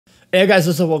Hey guys,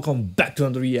 so welcome back to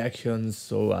another reaction.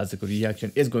 So आजको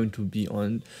reaction is going to be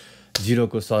on ZEROO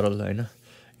को सरल हैन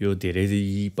यो धेरै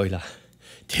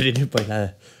नै पहिला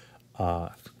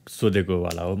सोधेको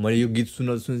वाला हो मैले यो गीत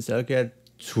सुनिसकेको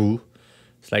छु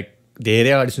लाइक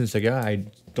धेरै अगाडि सुनिसकेको आई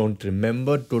डोन्ट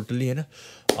रिमेम्बर टोटली हैन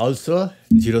अल्सो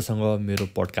ZEROO सँग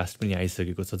मेरो पडकास्ट पनि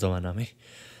आइसकेको छ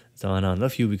जमानाभन्दा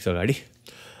फ्यु विक्स अगाडि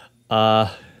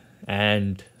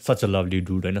and such a lovely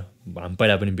dude हैन हामी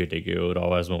पहिला पनि भेटेको हो र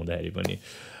आवाजमा हुँदाखेरि पनि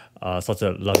such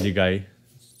a lovely guy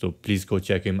so please go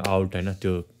check him out हैन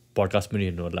त्यो पडकास्ट पनि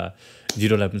हेर्नु होला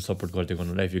ZEROO लाई पनि सपोर्ट गर्दै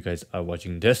गर्नु होला if you guys are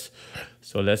watching this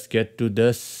so let's get to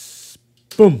this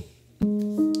boom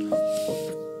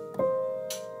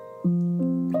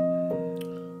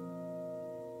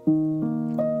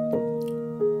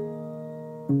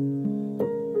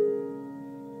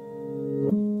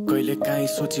काहीँ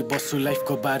सोची बस्छु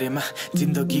लाइफको बारेमा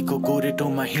जिन्दगीको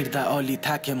गोरेटोमा हिँड्दा अलि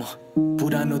थाके म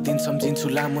पुरानो दिन सम्झिन्छु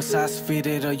लामो सास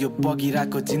फेरेर यो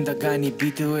बगिरहेको जिन्दगानी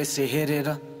बित्यो यसै हेरेर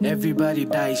everybody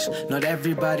dies not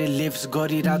everybody lives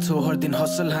गरिरहेछौ हर दिन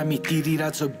हसल हामी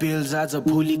तिरिरहेछौ बिल्स आज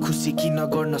भोलि खुसी किन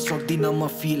गर्न सक्दिन म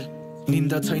फिल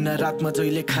निन्द छैन रातमा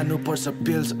जहिले खानुपर्छ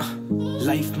बिल्स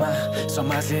लाइफमा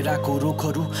समाजले राखेको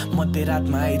रोगहरू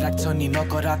मध्यरातमा आइराख्छ नि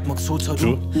नकारात्मक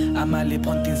सोचहरू आमाले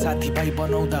भन्थिन् साथीभाइ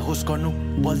बनाउँदा होस गर्नु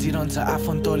बल्झिरहन्छ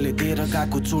आफन्तले दिएर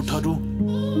गएको चोटहरू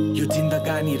यो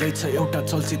जिन्दगानी रहेछ एउटा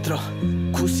चलचित्र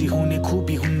खुसी हुने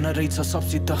खुबी हुन्न रहेछ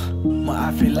सबसित म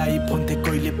आफैलाई भन्थे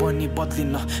कहिले पनि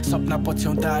बदलिन्न सपना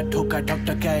पछ्याउँदा ढोका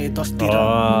ढकढक्याए दसतिर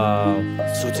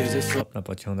सोचे जे सपना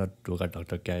पछ्याउँदा ढोका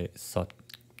ढकढक्याए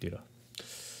सततिर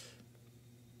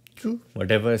True.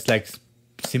 Whatever, it's like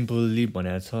simply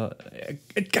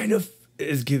it kind of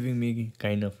is giving me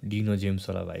kind of Dino James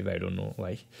wala vibe. I don't know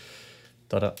why.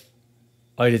 तर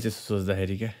अहिले चाहिँ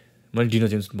सोच्दाखेरि क्या मैले डिनो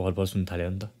जेम्स भर्खर सुन्न थालेँ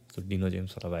नि त सो डिनो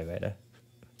जेम्स वाला भाइ भएर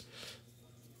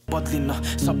बदलिन्न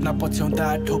सपना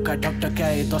पछ्याउँदा ढोका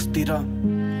ढकढक्याए दसतिर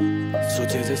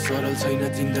सोचे जे सरल छैन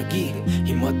जिन्दगी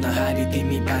हिम्मत नहारी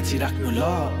तिमी बाँचिराख्नु ल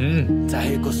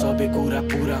चाहेको सबै कुरा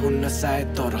पुरा हुन्न सायद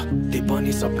तर त्यही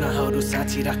पनि सपनाहरू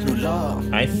साँची राख्नु ल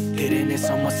धेरै नै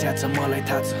समस्या छ मलाई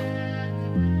थाहा छ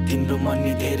तिम्रो मन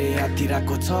नि धेरै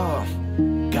आतिरहेको छ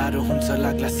गाह्रो हुन्छ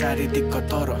लाग्ला साह्रै दिक्कत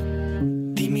तर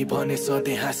तिमी भने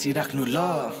सधैँ हाँसिराख्नु ल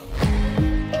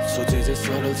सोचे जे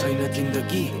सरल छैन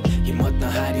जिन्दगी हिम्मत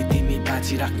नहारी तिमी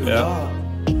बाँचिराख्नु ल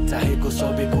चाहेको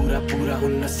सबै कुरा पुरा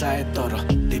हुन्न सायद तर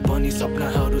त्यही पनि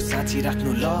सपनाहरू साँची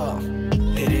राख्नु ल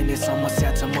धेरै नै समस्या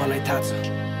छ मलाई थाहा छ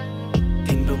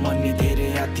तिम्रो मन नि धेरै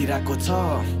आतिरहेको छ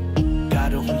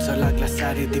गाह्रो हुन्छ लाग्ला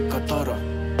साह्रै दिक्कत तर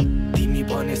तिमी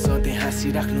भने सधैँ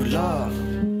हाँसिराख्नु ल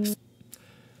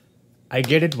I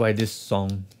get it why this song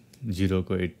ZEROO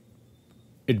ko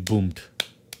it boomed.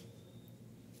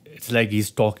 It's like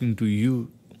he's talking to you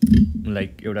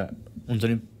like एउटा हुन्छ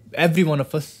नि every one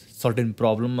of us certain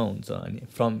problem मा हुन्छ अनि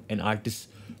from an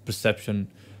artist perception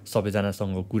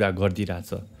सबैजनासँग कुरा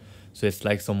गर्दिरहेछ so it's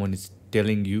like someone is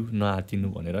telling you नआतिनु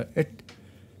भनेर it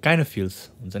kind of feels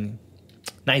हुन्छ नि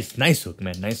nice hook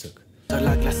man nice hook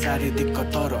लाग्ला साह्रै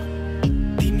दिक्कत तर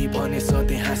तिमी भने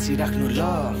सधैँ हाँसिराख्नु ल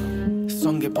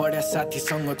सँगै पढ्या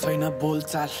साथीसँग छैन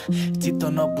बोलचाल चित्त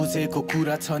नबुझेको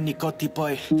कुरा छ नि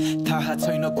कतिपय थाहा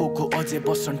छैन को अझै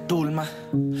बस्छन् टोलमा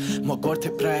म गर्थे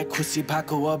प्राय खुसी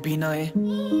भएको अभिनय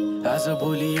आज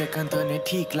भोलि एकान्त नै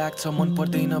ठिक लाग्छ मन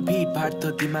पर्दैन भिडभाड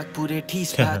त दिमाग पुरै ठिस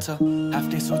भएको छ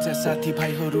आफ्नै सोचे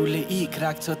साथीभाइहरूले इक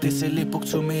राख्छ त्यसैले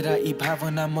पुग्छु मेरा यी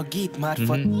भावना म गीत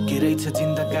मार्फत के रहेछ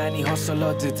जिन्दगानी हसल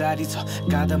अझै जारी छ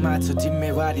काँधमा छ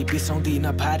जिम्मेवारी बिसाउँदिन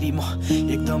भारी म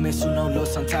एकदमै सुनौलो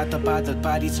संसार त बादल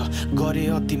पारी छ गरे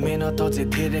अति मेहनत अझै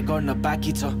धेरै गर्न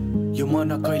बाँकी छ यो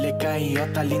मन कहिले काहीँ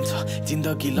अतालिन्छ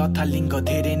जिन्दगी लथालिङ्ग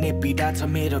धेरै नै पीडा छ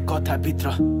मेरो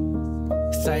कथाभित्र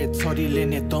सायद शरीरले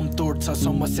नै दम तोड्छ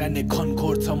समस्या नै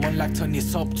घनघोर छ मन लाग्छ नि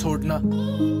सब छोड्न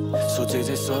सोचे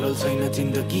जे सरल छैन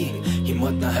जिन्दगी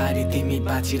हिम्मत नहारी तिमी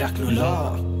बाँचिराख्नु ल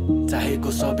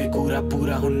चाहेको सबै कुरा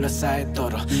पुरा हुन्न सायद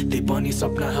तर त्यही पनि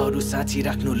सपनाहरू साँची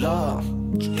राख्नु ल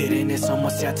धेरै नै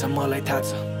समस्या छ मलाई थाहा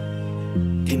छ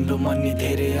तिम्रो मन नि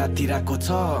धेरै आतिरहेको छ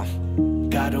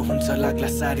गाह्रो हुन्छ लाग्ला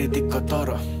साह्रै दिक्कत तर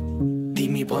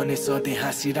तिमी भने सधैँ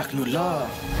हाँसिराख्नु ल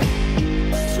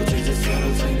सोचे जे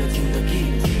सरल छैन जिन्दगी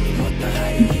हिम्मत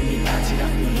नहारी तिमी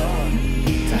बाँचिराख्नु ल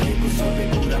चाहेको सबै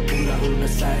कुरा पुरा हुन्न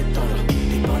सायद तर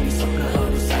त्यही पनि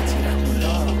सपनाहरू साँची राख्नु ल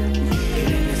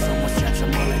धेरै नै समस्या छ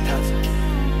मलाई थाहा छ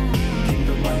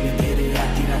तिम्रो मन नि धेरै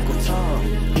आतिरहेको छ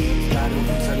गाह्रो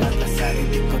हुन्छ लाग्ला साह्रै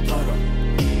दिक्कत तर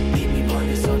तिमी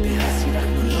भने सधैँ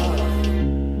हाँसिराख्नु ल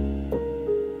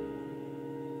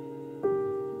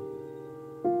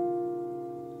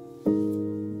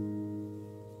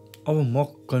अब म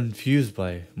कन्फ्युज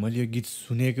भएँ मैले यो गीत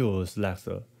सुनेकै हो जस्तो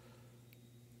लाग्छ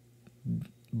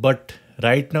बट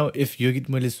राइट नाउ इफ यो गीत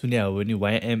मैले सुने हो भने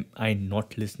why am I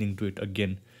not listening to it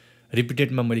again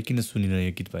रिपिटेडमा मैले किन सुनिनँ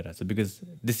यो गीत भइरहेको छ because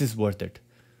this is worth it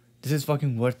this is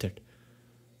fucking worth it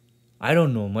I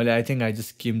don't know मैले I think I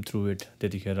just came through it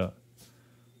त्यतिखेर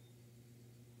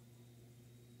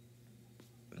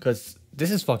because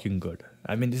this is fucking good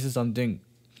I mean this is something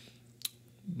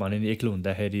भने नि एक्लो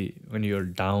हुँदाखेरि when you're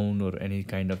down or any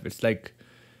kind of its like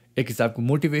एक हिसाबको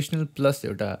motivational plus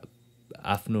एउटा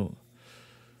आफ्नो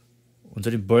हुन्छ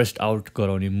नि बर्स्ट आउट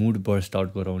गराउने मुड बर्स्ट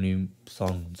आउट गराउने सङ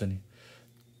हुन्छ नि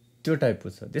त्यो टाइपको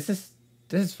छ this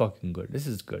is fucking good this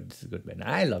is good man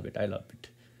I love it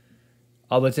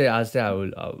अब चाहिँ आज चाहिँ आई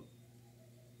विल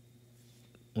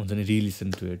हुन्छ नि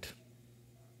relation to it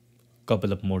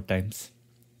couple of more times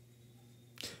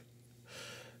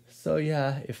So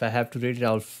yeah, if I have to rate it,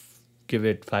 I'll give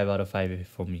it 5 out of 5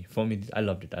 for me. For me, I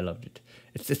loved it.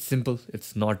 It's simple.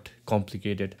 It's not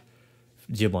complicated.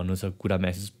 जे भन्नु छ कुरा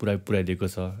message पुऱ्याइदिएको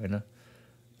छ होइन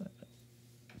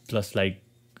plus like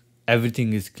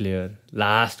everything is clear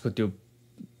लास्टको त्यो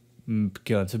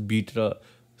के भन्छ बिट र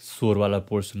स्वरवाला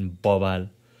पोर्सन बवाल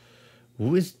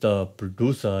हु इज द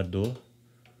प्रड्युसर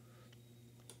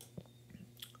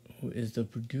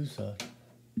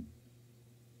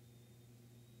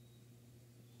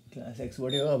क्लास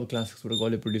एक्सबाट हो अब क्लास एक्सबाट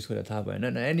कसले प्रड्युस गरेर थाहा भएन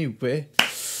न anyway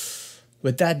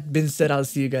with that being said I'll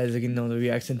see you guys again on the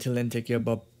reaction till then take care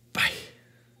bye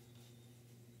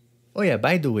oh yeah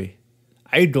by the way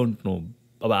I don't know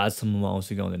अब आजसम्ममा आउँछ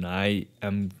कि आउँदैन I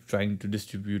am trying to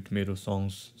distribute मेरो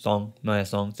नयाँ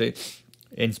song चाहिँ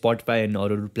in Spotify and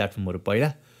अरू प्लेटफर्महरू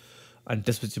पहिला अनि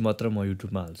त्यसपछि मात्र म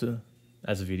युट्युबमा हाल्छु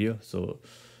as a video so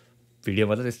video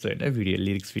मात्र त्यस्तो होइन video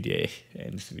lyrics video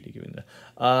and this video के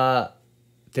भन्छ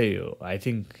त्यही हो I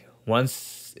think once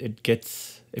it gets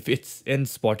if it's in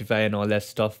Spotify and all that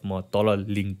stuff म तल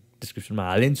लिङ्क डिस्क्रिप्सनमा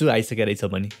हालिदिन्छु आइसकेको रहेछ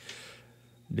भने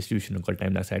डिस्ट्रिब्युसनको कति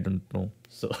टाइम लाग्छ I don't know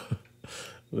so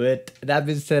with that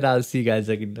being said I'll see you guys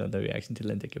again on the reaction till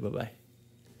then take care bye